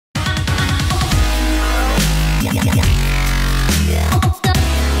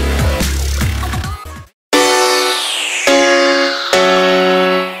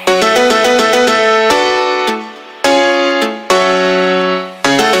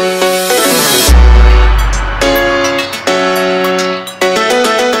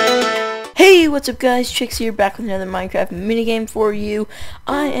what's up guys, TREXCW here, back with another Minecraft minigame for you.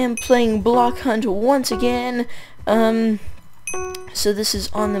 I am playing Block Hunt once again. So this is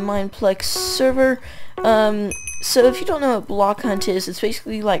on the Mineplex server. So if you don't know what Block Hunt is, it's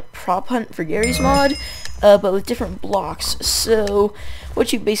basically like Prop Hunt for Gary's mod, but with different blocks. So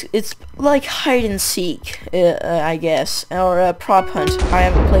what you basically, it's like hide and seek, I guess, or Prop Hunt. I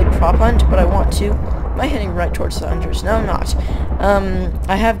haven't played Prop Hunt, but I want to. Am I heading right towards the hunters? No, I'm not.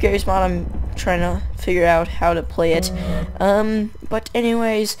 I have Gary's mod. I'm trying to figure out how to play it. But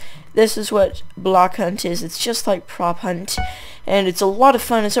anyways, this is what Block Hunt is. It's just like Prop Hunt, and it's a lot of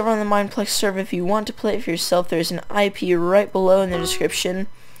fun. It's over on the Mineplex server. If you want to play it for yourself, there's an IP right below in the description.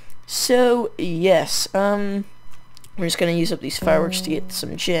 So yes, we're just gonna use up these fireworks to get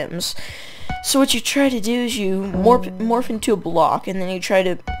some gems. So what you try to do is you morph into a block, and then you try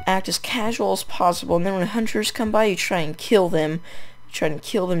to act as casual as possible, and then when hunters come by, you try and kill them. Try and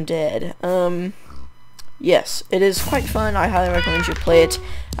kill them dead. Yes, it is quite fun. I highly recommend you play it.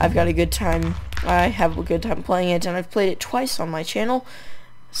 I've got a good time. I have a good time playing it, and I've played it twice on my channel.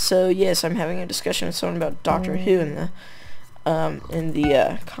 So yes, I'm having a discussion with someone about Doctor Who in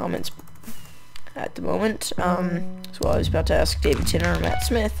the comments at the so I was about to ask David Tennant or Matt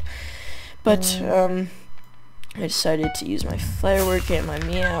Smith, but I decided to use my firework and my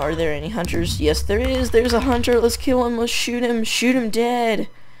meow. Are there any hunters? Yes, there is. There's a hunter. Let's kill him. Let's shoot him. Shoot him dead.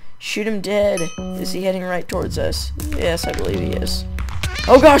 Shoot him dead. Is he heading right towards us? Yes, I believe he is.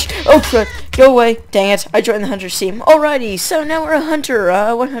 Oh gosh! Oh crap! Go away! Dang it! I joined the hunter's team. Alrighty, so now we're a hunter.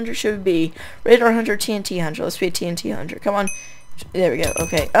 What hunter should we be? Radar hunter, TNT hunter. Let's be a TNT hunter. Come on. There we go.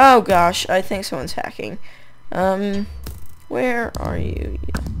 Okay. Oh gosh, I think someone's hacking. Where are you?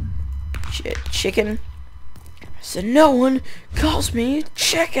 Chicken? So no one calls me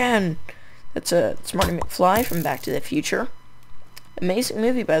chicken. That's Marty McFly from Back to the Future. Amazing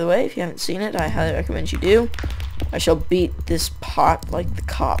movie, by the way. If you haven't seen it, I highly recommend you do. I shall beat this pot like the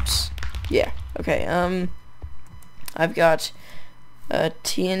cops. Yeah. Okay. I've got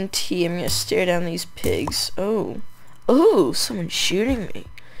TNT. I'm gonna stare down these pigs. Oh. Oh, someone's shooting me.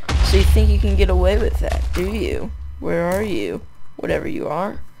 So you think you can get away with that, do you? Where are you? Whatever you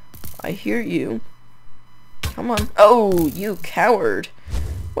are. I hear you. Come on. Oh, you coward.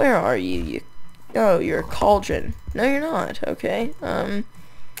 Where are you? Oh, you're a cauldron. No, you're not. Okay.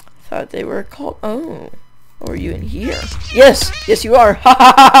 Thought they were a oh. Or are you in here? Yes! Yes, you are! Ha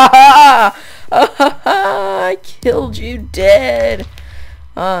ha ha ha ha! I killed you dead!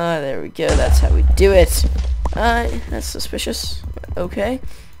 There we go. That's how we do it. That's suspicious. Okay.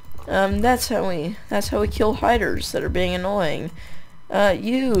 That's how we kill hiders that are being annoying.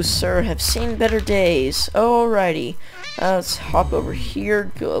 You, sir, have seen better days. Alrighty. Let's hop over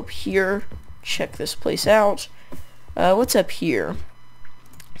here, go up here, check this place out. What's up here?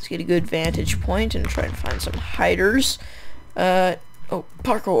 Let's get a good vantage point and try and find some hiders. Oh,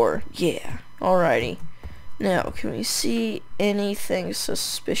 parkour. Yeah. Alrighty. Now, can we see anything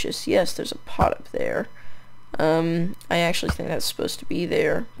suspicious? Yes, there's a pot up there. I actually think that's supposed to be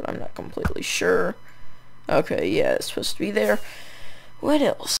there, but I'm not completely sure. Okay, yeah, it's supposed to be there. What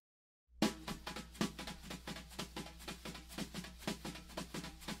else?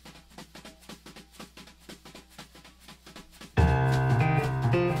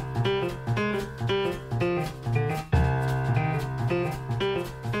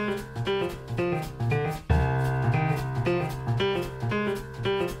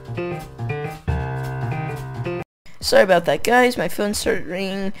 Sorry about that, guys. My phone started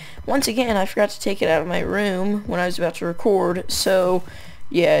ringing. Once again, I forgot to take it out of my room when I was about to record, so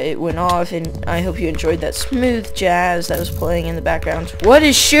yeah, it went off, and I hope you enjoyed that smooth jazz that was playing in the background. What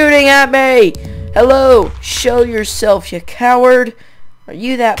is shooting at me? Hello? Show yourself, you coward. Are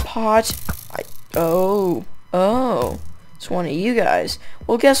you that pot? Oh, it's one of you guys.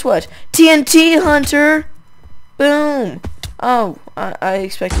 Well, guess what? TNT hunter! Boom! Oh, I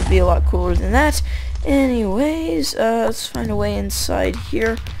expected to be a lot cooler than that. Anyways, let's find a way inside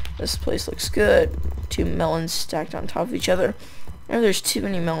here. This place looks good. 2 melons stacked on top of each other. Whenever there's too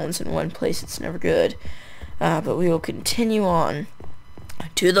many melons in one place, it's never good. But we will continue on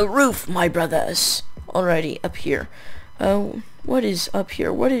to the roof, my brothers. Alrighty, up here. What is up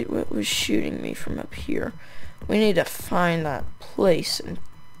here? What was shooting me from up here? We need to find that place and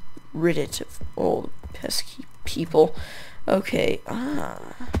rid it of all the pesky people. Okay,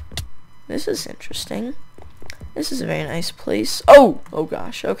 this is interesting. This is a very nice place. Oh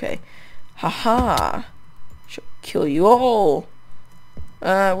gosh, okay. Haha. She'll kill you all.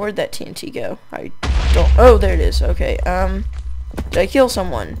 Where'd that TNT go? I don't, oh, there it is. Okay, did I kill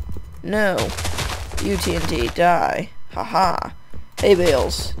someone? No. You TNT, die. Haha. Hay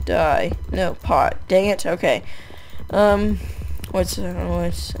bales. Die. No, pot. Dang it. Okay. What's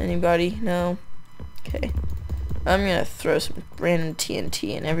anybody? No. Okay. I'm gonna throw some random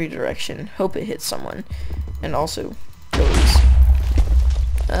TNT in every direction. Hope it hits someone. And also kill these.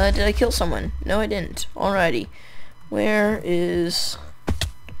 Did I kill someone? No, I didn't. Alrighty. Where is...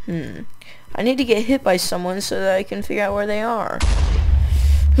 I need to get hit by someone so that I can figure out where they are.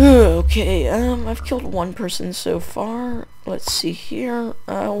 Okay, I've killed one person so far. Let's see here.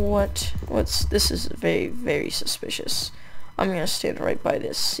 This is very, very suspicious. I'm gonna stand right by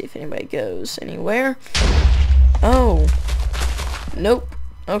this, see if anybody goes anywhere. Oh. Nope.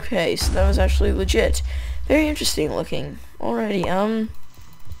 Okay, so that was actually legit. Very interesting looking. Alrighty,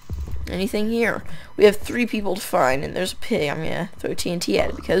 anything here? We have 3 people to find, and there's a pig. I'm gonna throw TNT at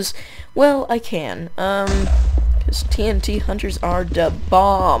it because, well, I can. Because TNT hunters are the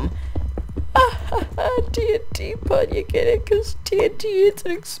bomb. TNT pun, you get it? Because TNT, it's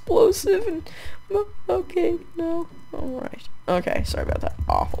an explosive, and... Okay, no. Alright. Okay, sorry about that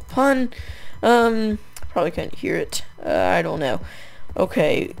awful pun. Probably couldn't hear it. I don't know.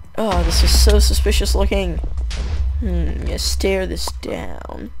 Okay. Oh, this is so suspicious looking. Yeah, stare this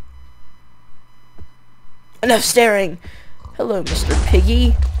down. Enough staring! Hello, Mr.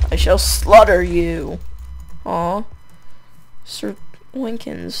 Piggy. I shall slaughter you. Aw. Sir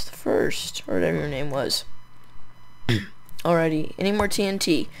Winkins the First, or whatever your name was. Alrighty. Any more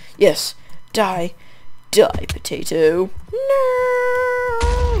TNT? Yes. Die. Die, potato.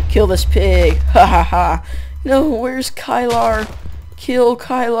 No! Kill this pig. Ha ha ha. No, where's Kylar? Kill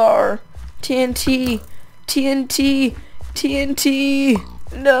Kylar. TNT. TNT. TNT.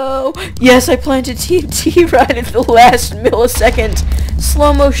 No. Yes, I planted TNT right at the last millisecond.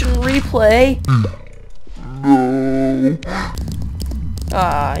 Slow motion replay. No.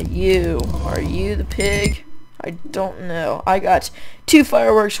 Ah, you. Are you the pig? I don't know. I got 2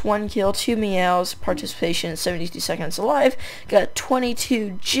 fireworks, 1 kill, 2 meows, participation, 72 seconds alive, got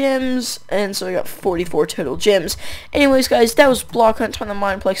 22 gems, and so I got 44 total gems. Anyways, guys, that was Block Hunt on the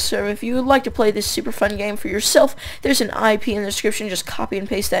Mineplex server. If you would like to play this super fun game for yourself, there's an IP in the description. Just copy and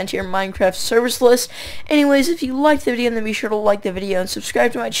paste that into your Minecraft service list. Anyways, if you liked the video, then be sure to like the video and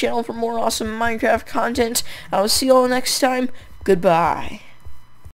subscribe to my channel for more awesome Minecraft content. I will see you all next time. Goodbye.